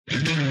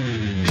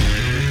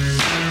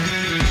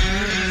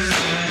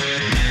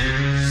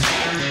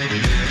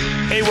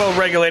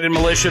well-regulated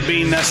militia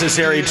being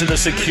necessary to the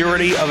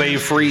security of a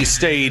free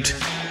state.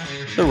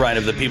 The right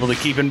of the people to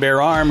keep and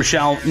bear arms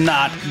shall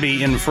not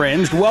be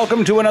infringed.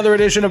 Welcome to another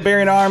edition of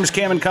Bearing Arms,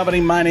 Cam and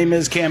Company. My name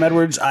is Cam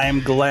Edwards. I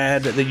am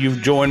glad that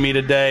you've joined me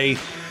today.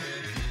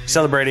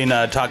 Celebrating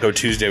Taco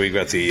Tuesday, we've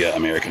got the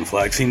American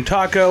flag themed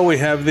taco. We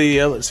have the,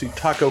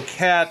 Taco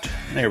Cat.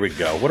 There we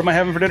go. What am I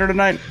having for dinner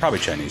tonight? Probably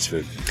Chinese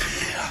food.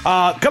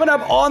 Coming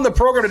up on the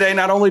program today,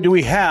 not only do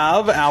we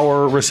have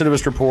our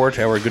recidivist report,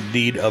 our good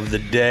deed of the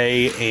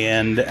day,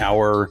 and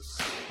our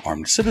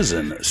armed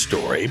citizen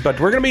story, but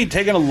we're going to be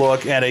taking a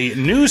look at a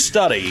new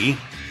study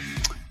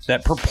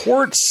that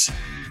purports,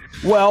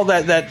 well,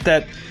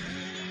 that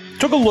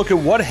took a look at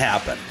what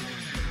happened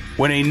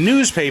when a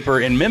newspaper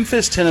in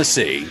Memphis,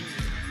 Tennessee,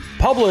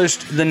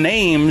 published the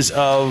names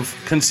of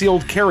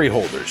concealed carry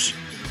holders.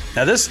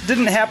 Now, this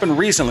didn't happen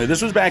recently.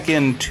 This was back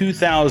in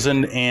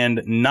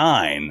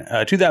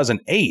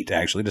 2008,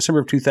 actually, December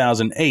of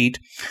 2008.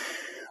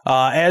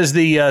 As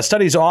the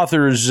study's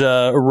authors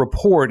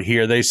report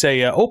here, they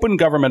say open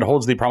government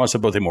holds the promise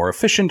of both a more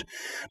efficient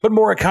but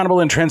more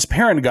accountable and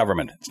transparent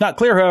government. It's not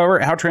clear,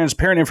 however, how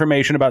transparent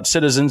information about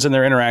citizens and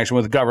their interaction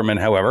with government,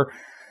 however,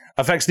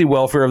 affects the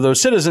welfare of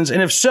those citizens,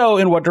 and if so,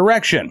 in what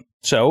direction?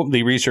 So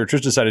the researchers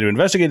decided to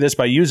investigate this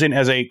by using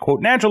as a,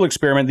 quote, natural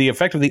experiment the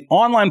effect of the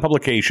online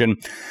publication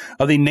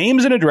of the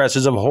names and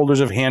addresses of holders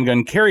of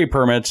handgun carry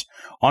permits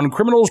on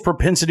criminals'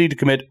 propensity to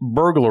commit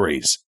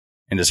burglaries.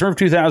 In December of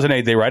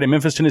 2008, they write, a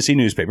Memphis, Tennessee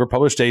newspaper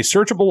published a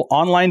searchable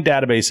online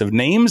database of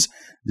names,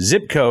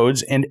 zip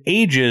codes, and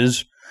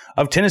ages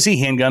of Tennessee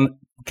handgun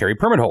carry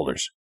permit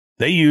holders.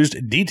 They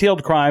used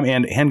detailed crime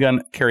and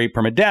handgun carry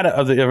permit data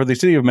of the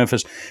city of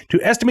Memphis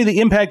to estimate the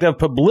impact of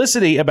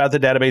publicity about the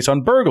database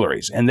on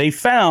burglaries. And they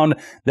found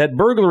that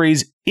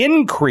burglaries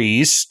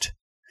increased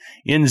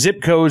in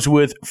zip codes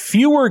with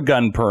fewer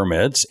gun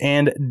permits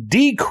and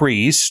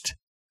decreased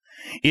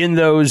in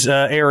those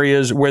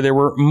areas where there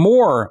were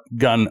more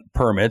gun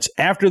permits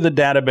after the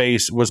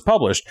database was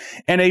published.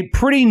 And a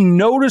pretty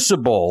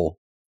noticeable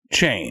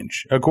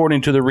change,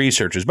 according to the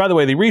researchers. By the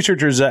way, the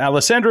researchers,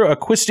 Alessandro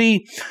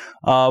Acquisti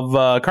of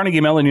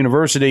Carnegie Mellon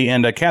University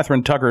and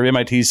Catherine Tucker of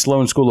MIT's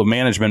Sloan School of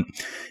Management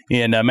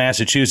in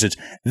Massachusetts,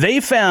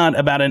 they found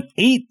about an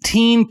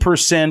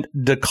 18%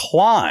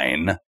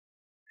 decline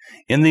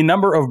in the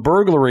number of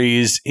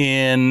burglaries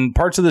in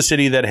parts of the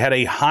city that had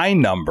a high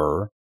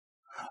number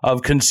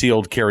of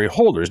concealed carry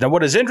holders. Now,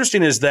 what is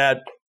interesting is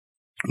that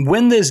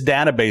when this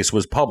database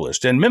was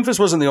published, and Memphis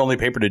wasn't the only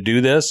paper to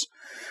do this,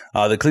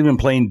 the Cleveland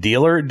Plain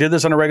Dealer did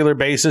this on a regular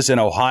basis in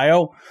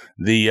Ohio.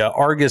 The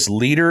Argus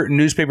Leader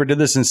newspaper did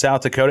this in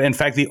South Dakota. In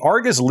fact, the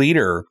Argus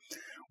Leader,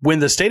 when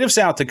the state of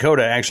South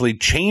Dakota actually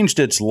changed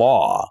its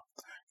law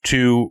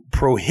to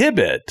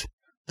prohibit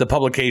the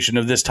publication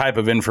of this type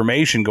of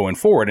information going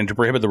forward and to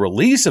prohibit the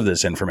release of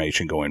this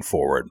information going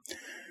forward,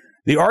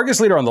 the Argus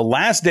Leader, on the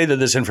last day that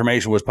this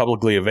information was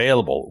publicly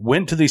available,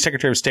 went to the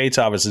Secretary of State's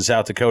office in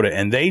South Dakota,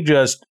 and they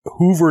just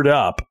hoovered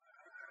up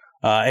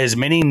as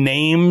many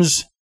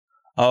names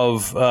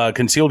of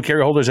concealed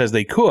carry holders as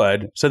they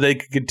could so they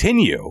could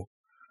continue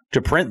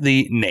to print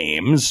the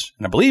names,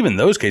 and I believe in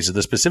those cases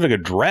the specific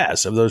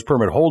address of those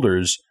permit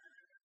holders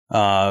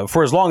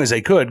for as long as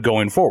they could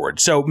going forward.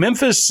 So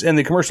Memphis and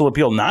the Commercial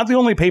Appeal, not the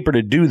only paper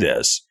to do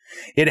this.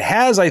 It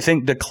has, I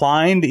think,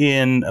 declined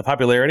in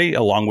popularity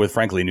along with,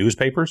 frankly,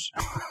 newspapers.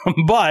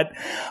 But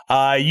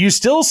you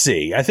still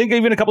see, I think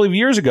even a couple of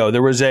years ago,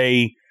 there was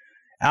a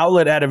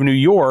outlet out of New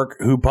York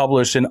who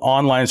published an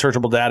online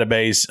searchable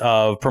database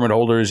of permit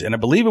holders, and I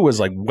believe it was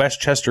like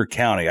Westchester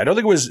County. I don't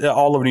think it was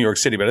all of New York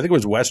City, but I think it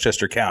was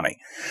Westchester County.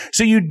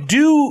 So you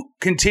do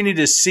continue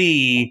to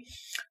see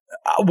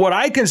what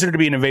I consider to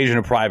be an invasion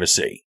of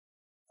privacy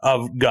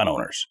of gun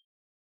owners.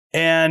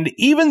 And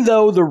even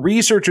though the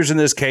researchers in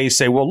this case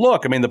say, well,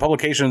 look, I mean, the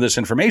publication of this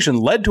information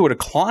led to a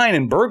decline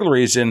in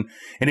burglaries in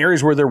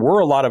areas where there were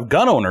a lot of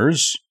gun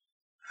owners,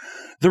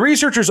 the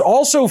researchers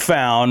also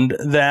found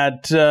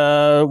that,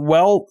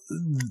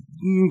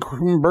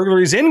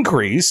 burglaries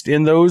increased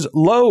in those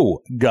low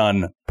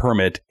gun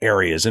permit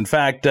areas. In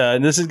fact,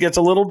 gets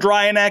a little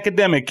dry and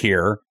academic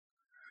here,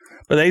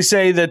 but they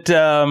say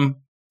that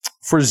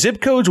for zip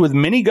codes with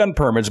many gun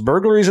permits,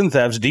 burglaries and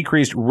thefts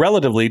decreased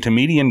relatively to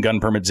median gun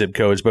permit zip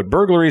codes, but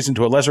burglaries and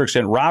to a lesser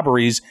extent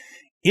robberies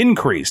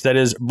increased. That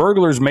is,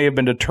 burglars may have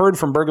been deterred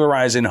from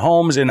burglarizing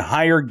homes in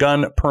higher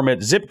gun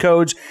permit zip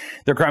codes,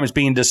 their crimes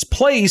being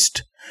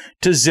displaced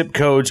to zip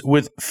codes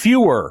with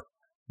fewer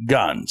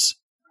guns.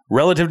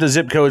 Relative to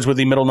zip codes with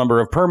the middle number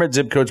of permits,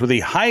 zip codes with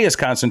the highest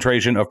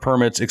concentration of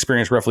permits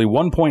experienced roughly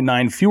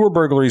 1.9 fewer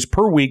burglaries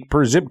per week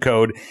per zip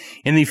code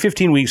in the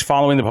 15 weeks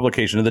following the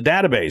publication of the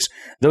database.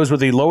 Those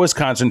with the lowest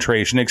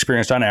concentration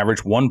experienced on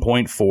average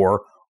 1.4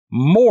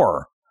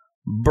 more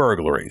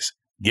burglaries.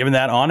 Given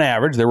that on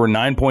average there were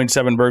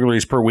 9.7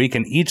 burglaries per week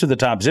in each of the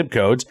top zip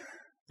codes,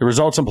 the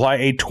results imply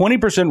a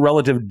 20%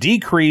 relative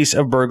decrease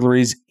of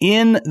burglaries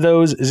in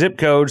those zip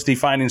codes. The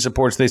finding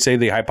supports, they say,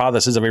 the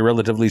hypothesis of a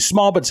relatively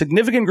small but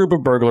significant group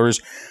of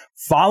burglars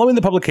following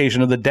the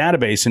publication of the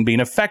database and being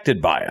affected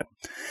by it.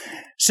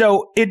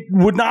 So it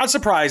would not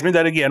surprise me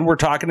that, again, we're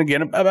talking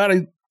again about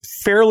a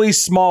fairly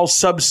small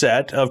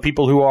subset of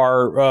people who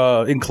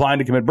are inclined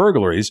to commit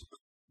burglaries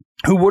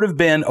who would have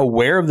been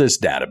aware of this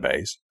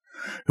database,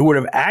 who would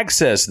have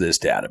accessed this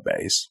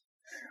database.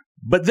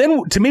 But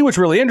then, to me, what's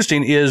really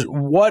interesting is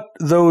what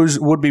those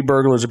would-be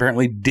burglars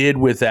apparently did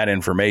with that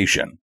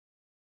information.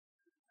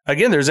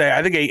 Again, there's,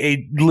 I think,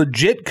 a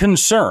legit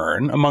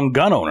concern among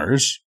gun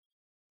owners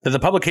that the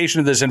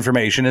publication of this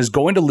information is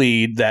going to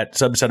lead that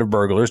subset of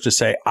burglars to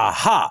say,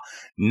 aha,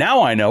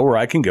 now I know where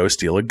I can go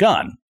steal a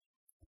gun.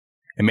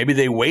 And maybe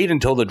they wait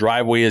until the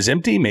driveway is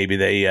empty. Maybe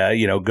they,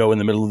 go in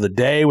the middle of the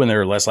day when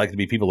there are less likely to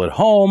be people at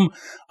home.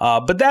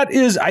 But that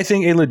is, I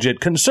think, a legit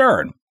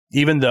concern,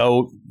 even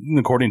though,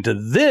 according to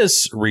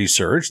this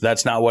research,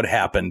 that's not what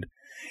happened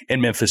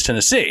in Memphis,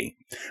 Tennessee.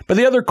 But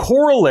the other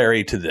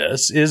corollary to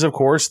this is, of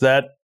course,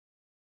 that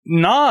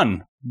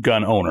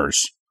non-gun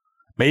owners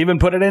may even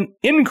put at an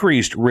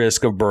increased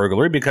risk of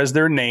burglary because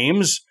their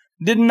names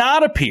did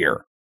not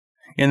appear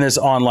in this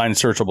online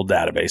searchable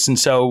database. And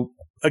so,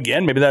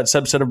 again, maybe that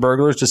subset of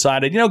burglars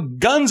decided,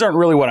 guns aren't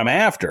really what I'm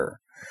after.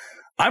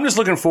 I'm just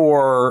looking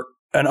for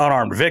an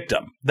unarmed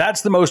victim.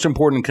 That's the most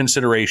important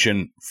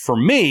consideration for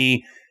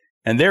me.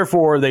 And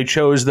therefore, they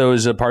chose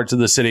those parts of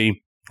the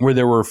city where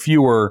there were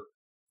fewer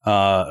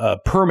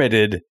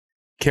permitted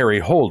carry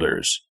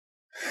holders.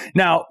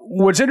 Now,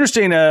 what's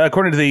interesting,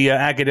 according to the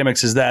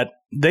academics, is that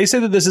they say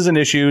that this is an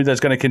issue that's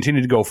going to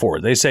continue to go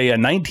forward. They say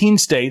 19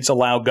 states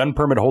allow gun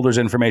permit holders'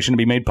 information to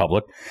be made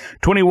public.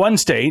 21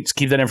 states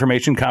keep that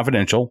information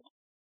confidential.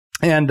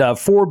 And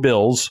 4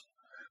 bills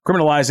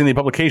criminalizing the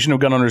publication of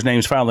gun owners'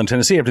 names filed in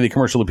Tennessee after the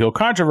commercial appeal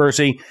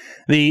controversy.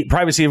 The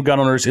privacy of gun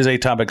owners is a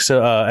topic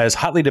as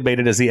hotly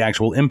debated as the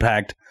actual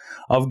impact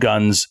of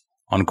guns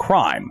on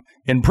crime.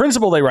 In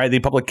principle, they write, the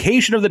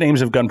publication of the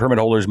names of gun permit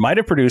holders might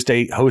have produced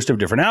a host of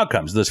different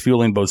outcomes, thus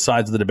fueling both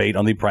sides of the debate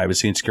on the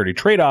privacy and security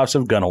trade-offs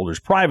of gun holders'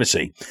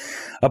 privacy.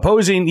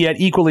 Opposing yet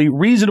equally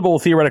reasonable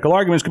theoretical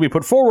arguments could be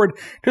put forward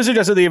to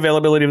suggest that the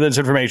availability of this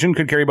information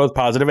could carry both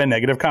positive and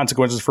negative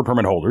consequences for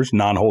permit holders,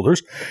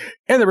 non-holders,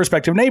 and their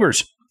respective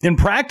neighbors. In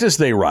practice,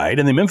 they write,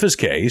 in the Memphis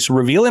case,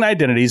 revealing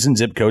identities and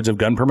zip codes of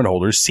gun permit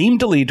holders seemed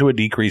to lead to a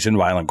decrease in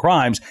violent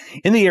crimes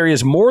in the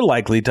areas more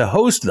likely to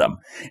host them,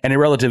 and a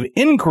relative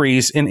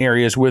increase in areas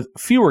with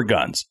fewer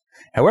guns.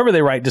 However,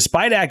 they write,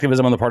 despite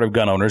activism on the part of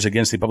gun owners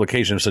against the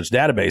publication of such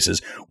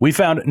databases, we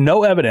found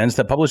no evidence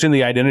that publishing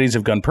the identities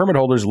of gun permit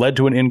holders led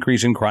to an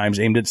increase in crimes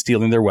aimed at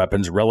stealing their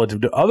weapons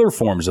relative to other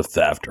forms of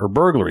theft or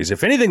burglaries.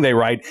 If anything, they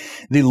write,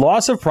 the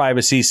loss of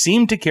privacy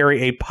seemed to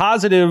carry a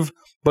positive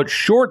but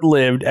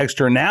short-lived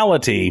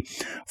externality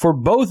for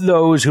both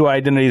those whose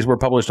identities were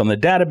published on the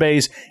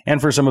database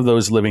and for some of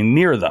those living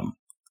near them.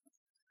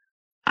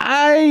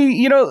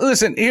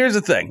 Listen, here's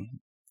the thing.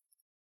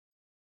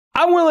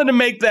 I'm willing to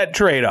make that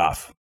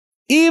trade-off,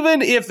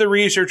 even if the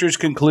researchers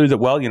conclude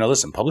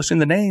that, publishing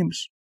the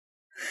names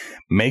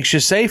makes you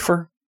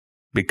safer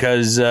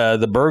because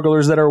the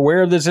burglars that are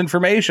aware of this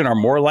information are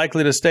more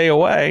likely to stay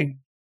away.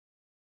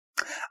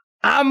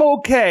 I'm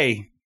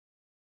okay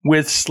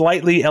with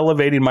slightly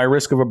elevating my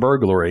risk of a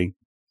burglary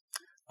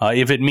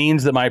if it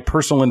means that my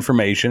personal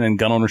information and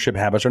gun ownership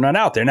habits are not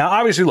out there. Now,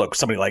 obviously, look,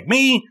 somebody like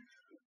me,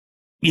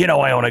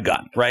 I own a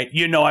gun, right?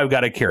 I've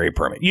got a carry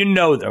permit.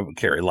 The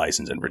carry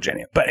license in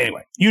Virginia. But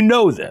anyway,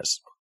 this.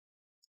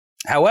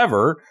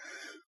 However,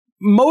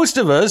 most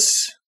of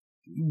us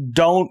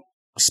don't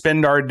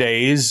spend our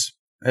days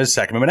as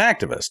Second Amendment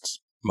activists.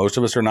 Most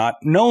of us are not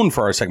known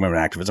for our Second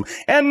Amendment activism.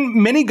 And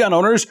many gun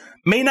owners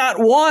may not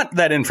want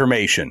that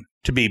information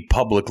to be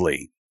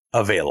publicly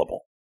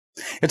available.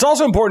 It's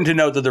also important to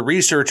note that the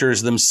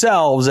researchers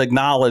themselves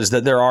acknowledge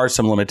that there are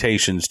some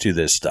limitations to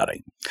this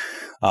study.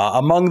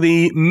 Among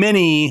the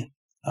many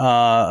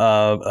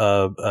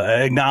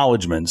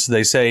acknowledgments,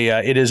 they say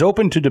it is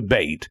open to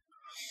debate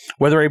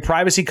whether a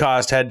privacy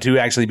cost had to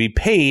actually be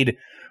paid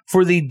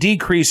for the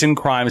decrease in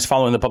crimes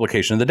following the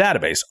publication of the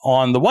database.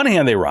 On the one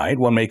hand, they write,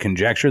 one may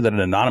conjecture that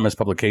an anonymous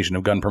publication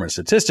of gun permit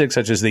statistics,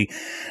 such as the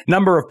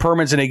number of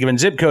permits in a given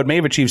zip code, may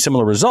have achieved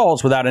similar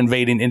results without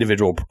invading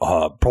individual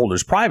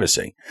holders'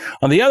 privacy.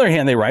 On the other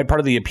hand, they write,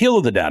 part of the appeal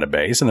of the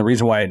database and the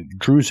reason why it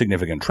drew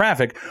significant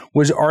traffic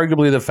was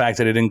arguably the fact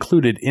that it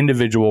included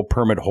individual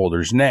permit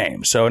holders'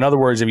 names. So in other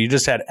words, if you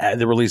just had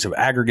the release of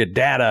aggregate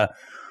data,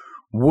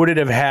 would it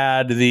have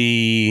had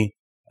the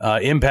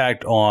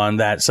impact on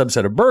that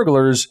subset of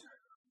burglars?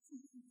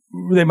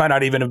 They might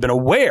not even have been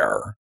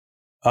aware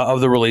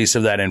of the release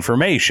of that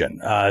information.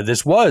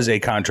 This was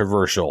a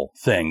controversial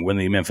thing when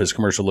the Memphis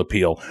Commercial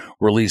Appeal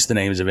released the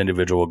names of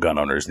individual gun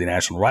owners. The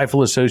National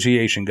Rifle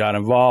Association got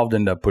involved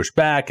and pushed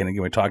back. And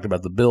again, we talked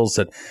about the bills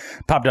that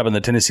popped up in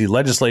the Tennessee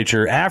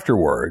legislature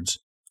afterwards.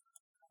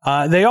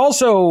 They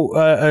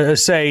also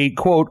say,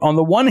 quote, on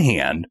the one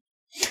hand,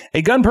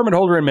 a gun permit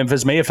holder in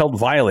Memphis may have felt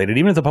violated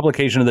even if the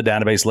publication of the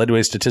database led to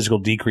a statistical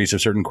decrease of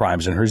certain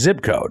crimes in her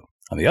zip code.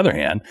 On the other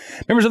hand,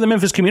 members of the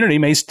Memphis community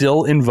may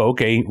still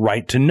invoke a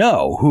right to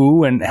know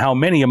who and how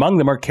many among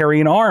them are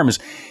carrying arms,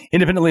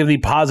 independently of the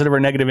positive or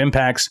negative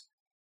impacts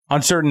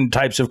on certain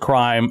types of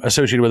crime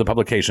associated with the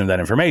publication of that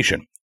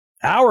information.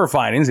 Our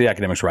findings, the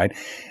academics write,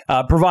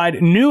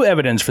 provide new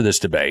evidence for this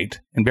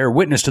debate and bear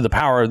witness to the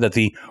power that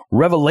the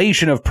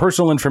revelation of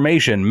personal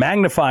information,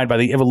 magnified by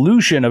the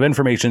evolution of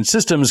information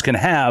systems, can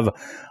have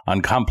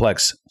on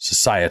complex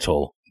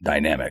societal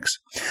dynamics.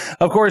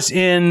 Of course,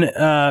 in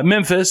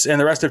Memphis and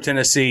the rest of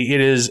Tennessee,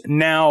 it is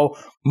now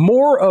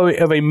more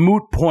of a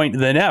moot point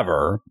than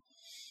ever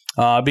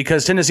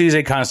because Tennessee is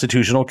a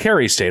constitutional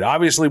carry state.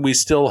 Obviously, we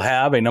still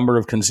have a number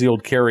of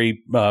concealed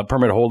carry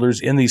permit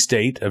holders in the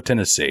state of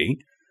Tennessee.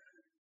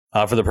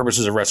 For the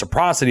purposes of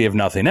reciprocity, if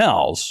nothing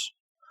else.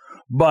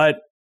 But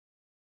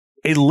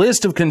a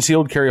list of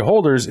concealed carry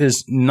holders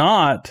is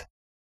not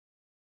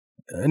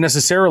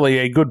necessarily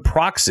a good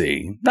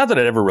proxy, not that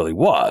it ever really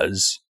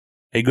was,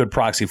 a good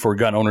proxy for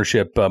gun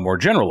ownership more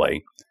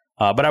generally,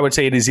 but I would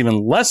say it is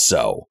even less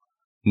so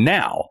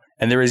now,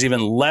 and there is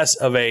even less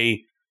of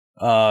a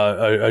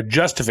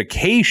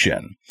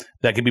justification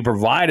that can be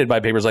provided by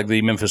papers like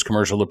the Memphis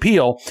Commercial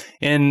Appeal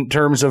in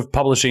terms of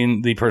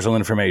publishing the personal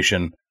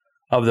information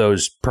of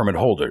those permit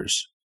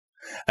holders.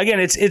 Again,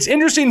 it's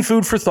interesting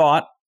food for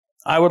thought.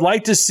 I would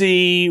like to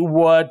see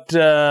what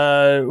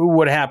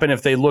would happen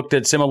if they looked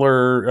at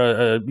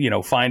similar,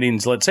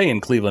 findings, let's say in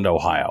Cleveland,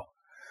 Ohio,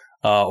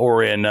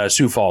 or in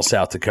Sioux Falls,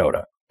 South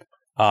Dakota.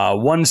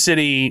 One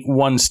city,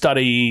 one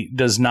study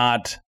does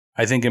not,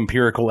 I think,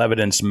 empirical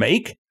evidence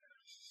make.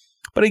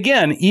 But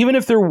again, even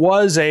if there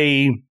was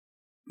a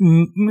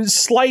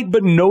slight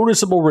but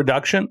noticeable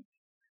reduction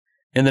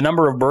in the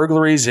number of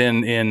burglaries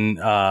in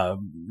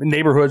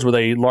neighborhoods with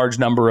a large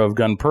number of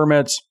gun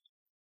permits,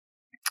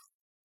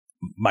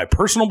 my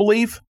personal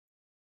belief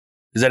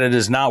is that it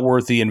is not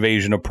worth the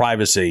invasion of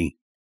privacy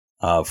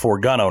for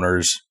gun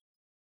owners.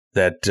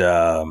 That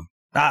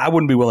I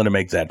wouldn't be willing to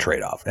make that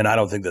trade-off, and I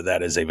don't think that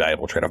that is a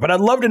valuable trade-off. But I'd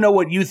love to know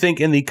what you think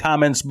in the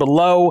comments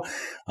below.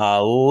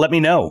 Let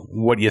me know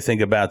what you think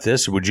about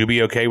this. Would you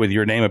be okay with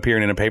your name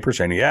appearing in a paper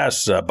saying,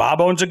 yes,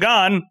 Bob owns a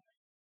gun,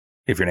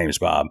 if your name is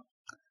Bob?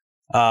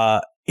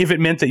 If it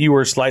meant that you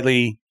were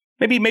slightly,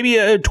 maybe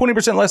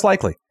 20% less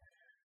likely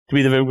to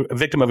be the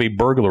victim of a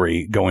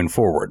burglary going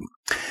forward.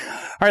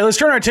 All right, let's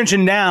turn our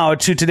attention now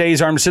to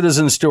today's Armed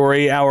Citizen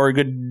story, our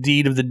good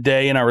deed of the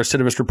day, and our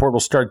recidivist report will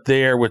start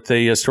there with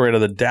the story out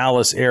of the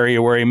Dallas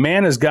area where a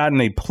man has gotten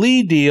a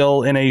plea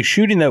deal in a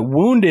shooting that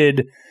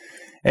wounded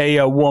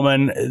a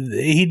woman.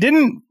 He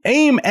didn't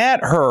aim at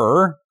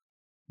her.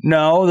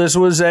 No, this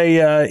was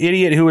a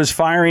idiot who was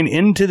firing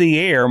into the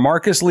air.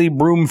 Marcus Lee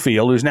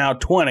Broomfield, who's now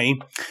 20,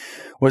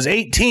 was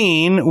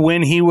 18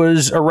 when he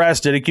was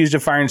arrested, accused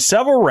of firing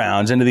several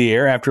rounds into the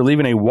air after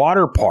leaving a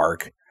water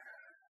park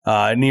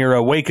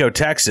near Waco,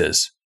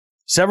 Texas.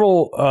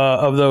 Several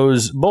of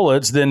those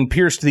bullets then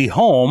pierced the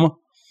home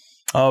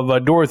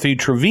of Dorothy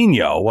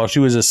Trevino while she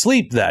was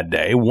asleep that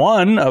day.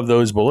 One of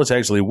those bullets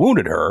actually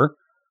wounded her,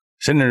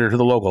 sending her to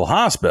the local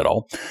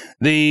hospital.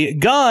 The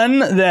gun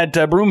that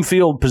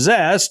Broomfield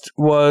possessed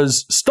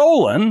was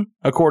stolen,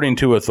 according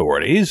to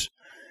authorities,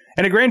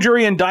 and a grand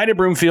jury indicted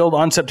Broomfield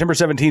on September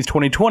 17th,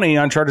 2020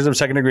 on charges of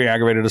second-degree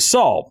aggravated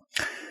assault.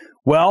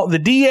 Well, the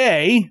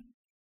DA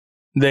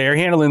there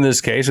handling this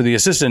case, or the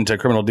assistant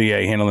criminal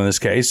DA handling this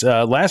case,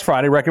 last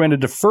Friday recommended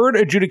deferred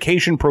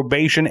adjudication,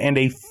 probation, and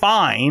a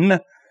fine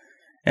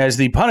as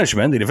the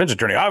punishment. The defense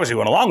attorney obviously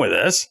went along with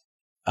this.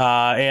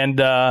 On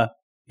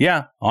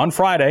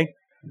Friday,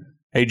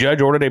 a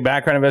judge ordered a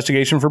background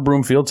investigation for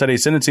Broomfield, set a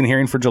sentencing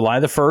hearing for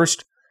July the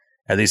 1st.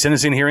 At the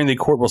sentencing hearing, the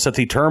court will set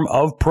the term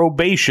of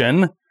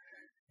probation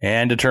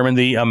and determine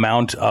the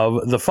amount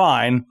of the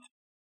fine.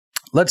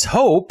 Let's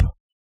hope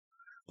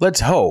that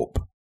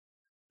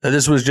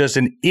this was just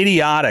an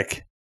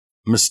idiotic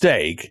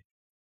mistake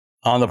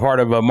on the part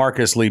of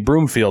Marcus Lee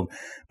Broomfield.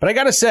 But I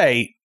got to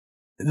say,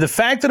 the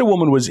fact that a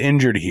woman was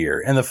injured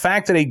here and the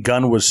fact that a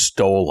gun was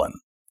stolen,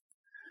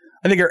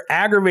 I think are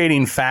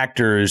aggravating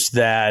factors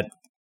that,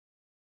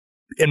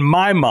 in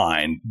my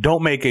mind,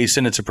 don't make a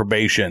sentence of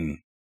probation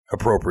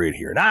appropriate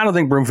here. Now, I don't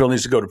think Broomfield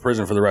needs to go to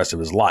prison for the rest of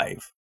his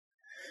life.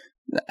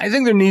 I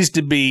think there needs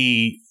to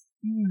be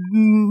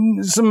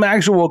some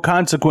actual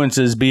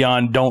consequences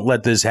beyond don't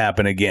let this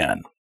happen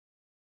again.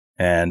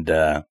 And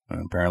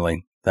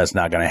apparently that's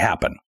not going to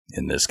happen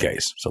in this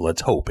case. So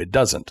let's hope it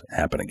doesn't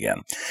happen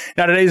again.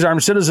 Now, today's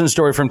Armed Citizen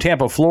story from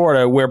Tampa,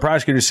 Florida, where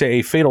prosecutors say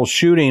a fatal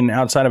shooting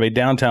outside of a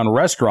downtown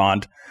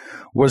restaurant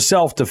was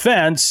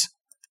self-defense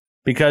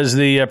because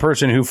the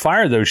person who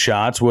fired those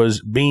shots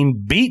was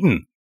being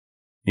beaten.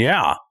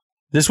 Yeah.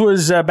 This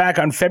was back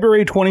on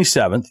February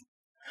 27th.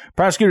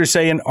 Prosecutors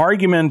say an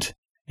argument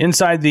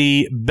inside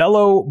the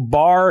Bello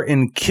Bar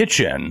and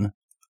Kitchen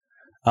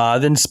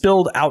then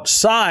spilled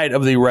outside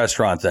of the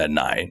restaurant that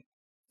night.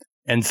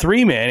 And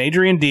three men,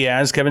 Adrian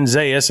Diaz, Kevin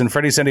Zayas, and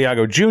Freddie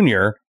Santiago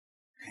Jr.,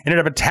 ended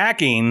up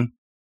attacking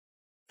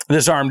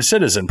this armed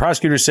citizen.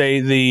 Prosecutors say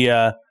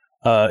a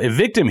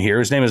victim here,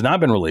 his name has not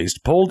been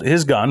released, pulled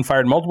his gun,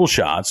 fired multiple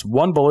shots,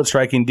 one bullet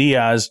striking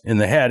Diaz in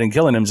the head and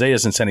killing him.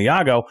 Zayas and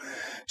Santiago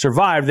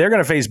survived. They're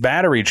going to face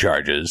battery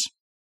charges.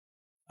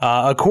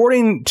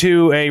 According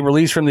to a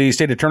release from the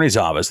state attorney's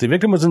office, the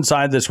victim was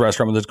inside this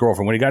restaurant with his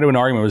girlfriend when he got into an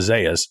argument with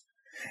Zayas.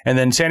 And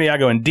then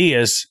Santiago and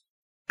Diaz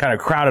kind of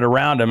crowded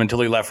around him until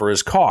he left for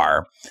his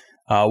car.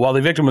 While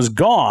the victim was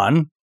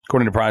gone,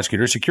 according to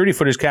prosecutors, security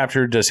footage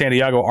captured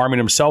Santiago arming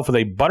himself with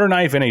a butter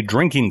knife and a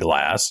drinking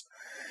glass.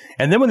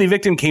 And then when the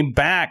victim came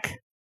back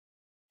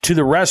to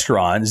the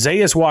restaurant,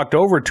 Zayas walked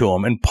over to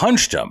him and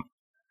punched him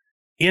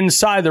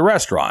inside the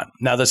restaurant.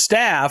 Now, the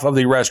staff of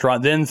the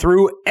restaurant then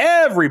threw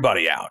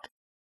everybody out.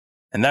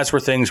 And that's where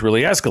things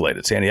really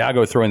escalated.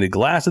 Santiago throwing the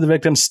glass at the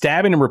victim,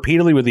 stabbing him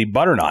repeatedly with the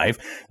butter knife.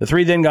 The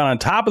three then got on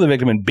top of the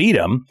victim and beat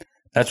him.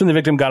 That's when the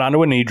victim got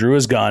onto a knee, drew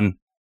his gun,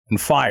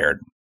 and fired.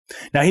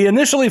 Now, he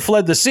initially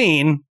fled the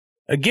scene.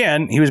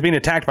 Again, he was being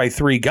attacked by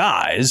three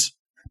guys,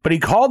 but he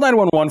called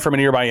 911 from a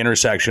nearby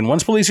intersection.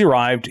 Once police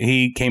arrived,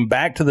 he came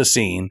back to the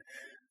scene,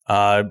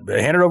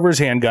 handed over his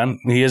handgun.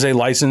 He is a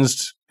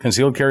licensed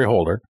concealed carry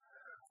holder,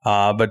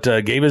 but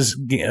gave his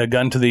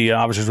gun to the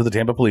officers with the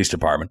Tampa Police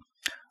Department.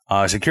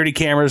 Security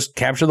cameras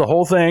captured the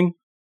whole thing.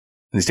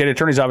 The state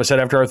attorney's office said,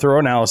 after our thorough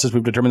analysis,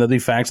 we've determined that the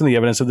facts and the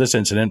evidence of this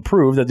incident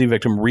prove that the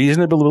victim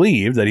reasonably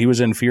believed that he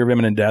was in fear of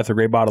imminent death or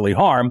great bodily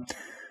harm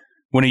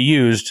when he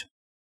used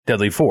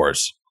deadly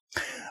force.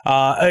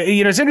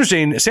 It's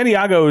interesting.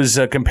 Santiago's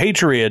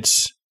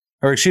compatriots,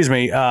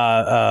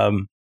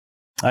 Adrian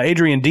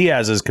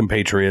Diaz's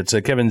compatriots,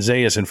 Kevin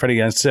Zayas and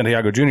Freddie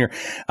Santiago Jr.,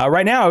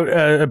 right now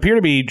appear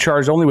to be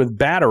charged only with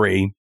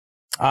battery.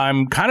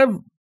 I'm kind of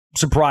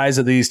surprised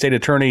that the state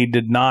attorney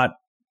did not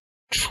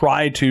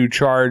try to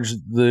charge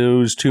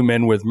those two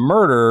men with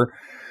murder,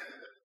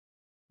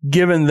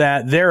 given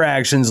that their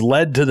actions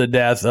led to the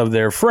death of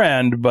their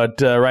friend.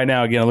 But right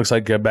now, again, it looks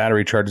like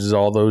battery charges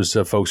all those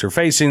folks are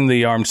facing.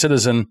 The armed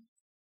citizen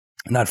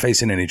not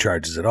facing any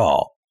charges at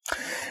all.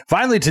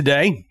 Finally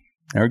today,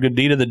 our good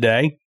deed of the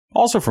day,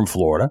 also from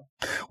Florida,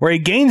 where a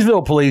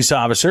Gainesville police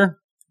officer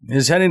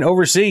is heading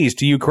overseas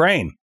to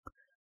Ukraine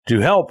to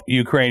help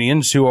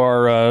Ukrainians who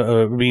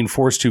are being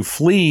forced to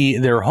flee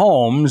their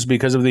homes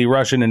because of the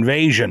Russian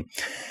invasion.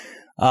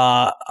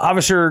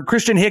 Officer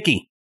Christian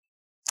Hickey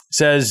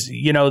says,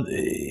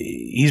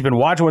 he's been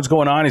watching what's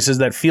going on. He says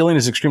that feeling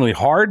is extremely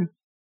hard.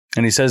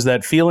 And he says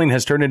that feeling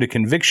has turned into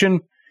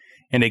conviction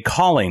and a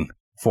calling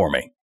for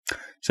me.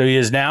 So he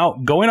is now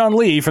going on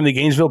leave from the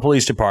Gainesville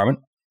Police Department.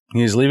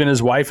 He is leaving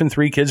his wife and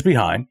 3 kids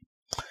behind.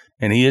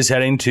 And he is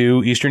heading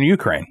to eastern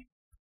Ukraine.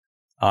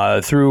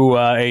 Through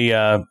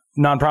a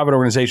nonprofit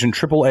organization,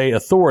 AAA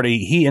Authority,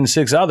 he and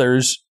 6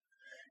 others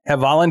have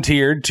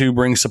volunteered to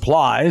bring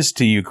supplies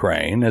to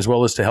Ukraine, as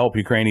well as to help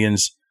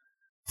Ukrainians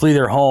flee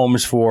their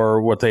homes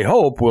for what they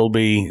hope will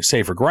be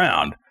safer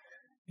ground.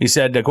 He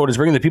said, quote, is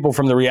bringing the people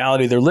from the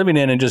reality they're living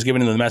in and just giving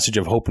them the message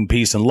of hope and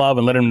peace and love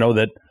and letting them know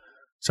that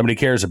somebody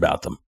cares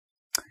about them.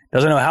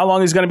 Doesn't know how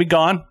long he's going to be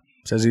gone.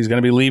 Says he's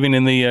going to be leaving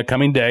in the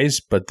coming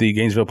days, but the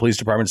Gainesville Police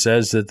Department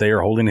says that they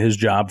are holding his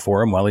job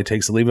for him while he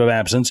takes a leave of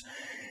absence.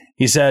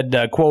 He said,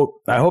 quote,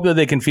 I hope that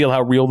they can feel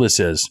how real this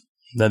is,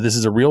 that this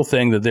is a real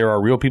thing, that there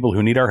are real people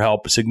who need our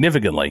help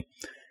significantly,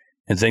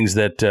 and things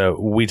that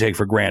we take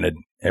for granted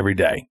every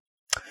day.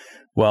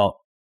 Well,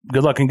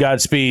 good luck and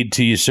Godspeed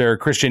to you, sir.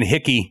 Christian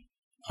Hickey,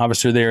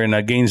 officer there in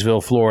Gainesville,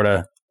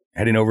 Florida,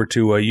 heading over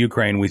to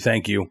Ukraine. We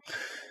thank you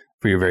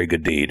for your very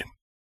good deed.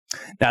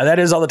 Now, that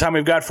is all the time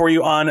we've got for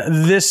you on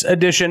this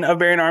edition of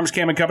Bearing Arms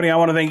Cam & Company. I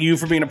want to thank you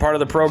for being a part of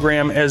the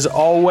program as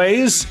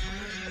always.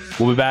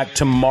 We'll be back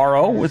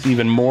tomorrow with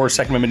even more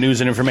Second Amendment news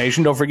and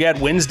information. Don't forget,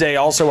 Wednesday,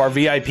 also our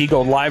VIP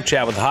Gold live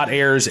chat with Hot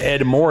Air's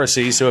Ed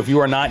Morrissey. So if you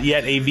are not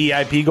yet a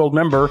VIP Gold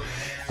member,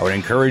 I would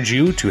encourage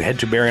you to head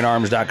to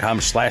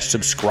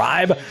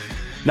bearingarms.com/subscribe.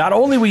 Not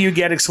only will you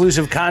get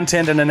exclusive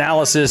content and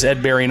analysis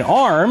at Bearing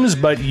Arms,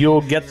 but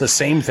you'll get the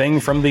same thing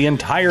from the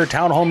entire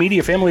Town Hall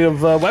Media family of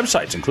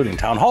websites, including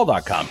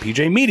townhall.com,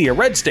 PJ Media,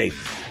 Red State,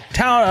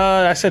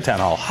 I said Town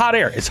Hall, Hot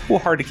Air. It's so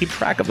hard to keep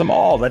track of them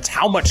all. That's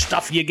how much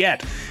stuff you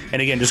get.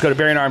 And again, just go to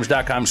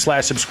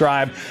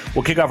bearingarms.com/subscribe.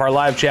 We'll kick off our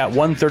live chat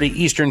 1:30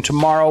 Eastern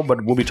tomorrow,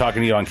 but we'll be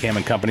talking to you on Cam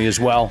 & Company as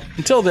well.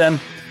 Until then,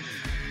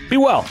 be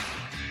well,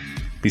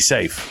 be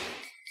safe,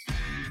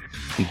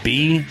 and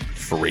be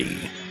free.